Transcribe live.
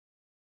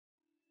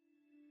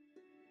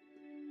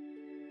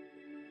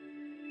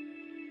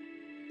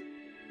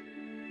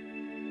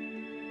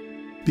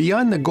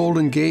Beyond the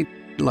Golden Gate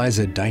lies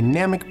a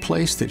dynamic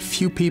place that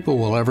few people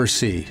will ever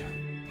see,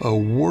 a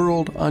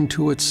world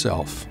unto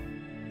itself.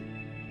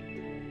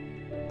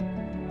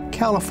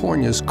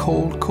 California's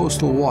cold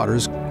coastal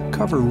waters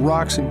cover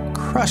rocks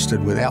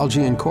encrusted with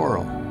algae and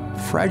coral,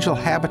 fragile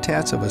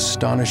habitats of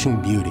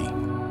astonishing beauty,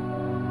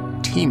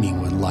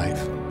 teeming with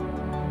life.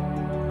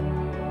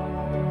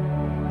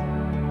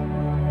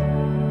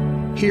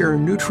 Here,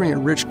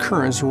 nutrient-rich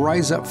currents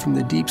rise up from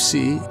the deep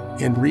sea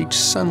and reach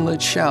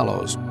sunlit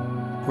shallows,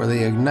 where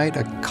they ignite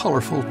a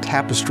colorful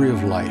tapestry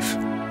of life.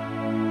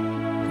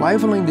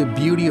 Rivaling the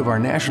beauty of our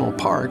national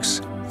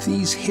parks,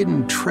 these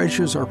hidden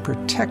treasures are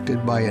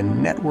protected by a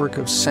network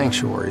of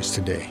sanctuaries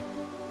today.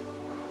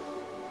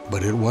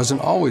 But it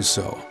wasn't always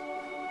so.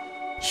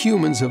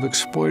 Humans have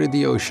exploited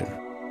the ocean,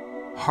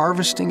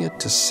 harvesting it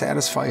to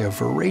satisfy a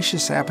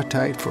voracious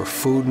appetite for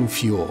food and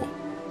fuel.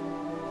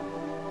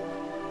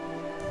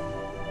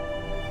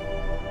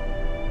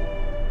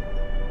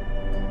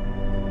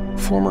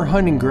 Former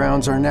hunting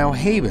grounds are now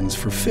havens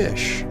for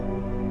fish,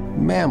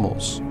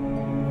 mammals,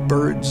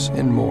 birds,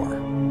 and more.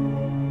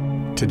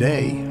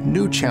 Today,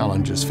 new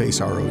challenges face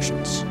our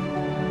oceans.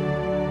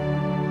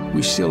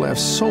 We still have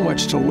so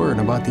much to learn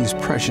about these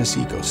precious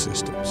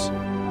ecosystems.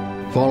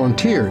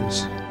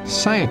 Volunteers,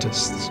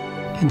 scientists,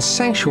 and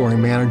sanctuary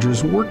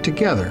managers work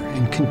together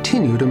and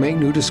continue to make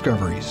new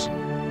discoveries.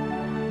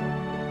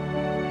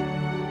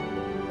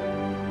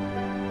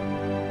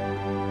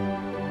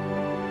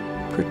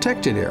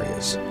 Protected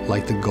areas,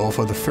 like the Gulf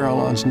of the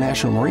Farallones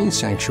National Marine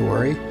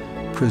Sanctuary,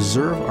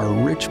 preserve our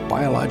rich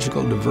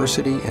biological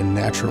diversity and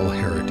natural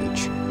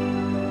heritage.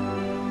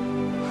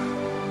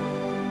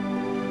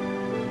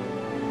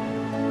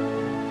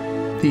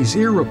 These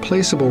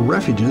irreplaceable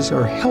refuges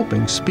are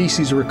helping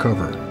species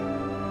recover,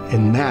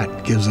 and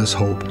that gives us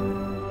hope.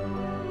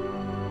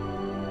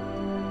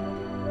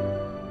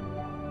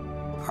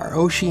 Our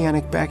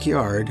oceanic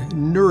backyard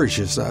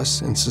nourishes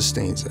us and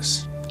sustains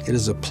us. It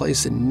is a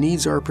place that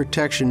needs our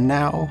protection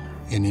now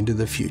and into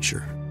the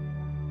future.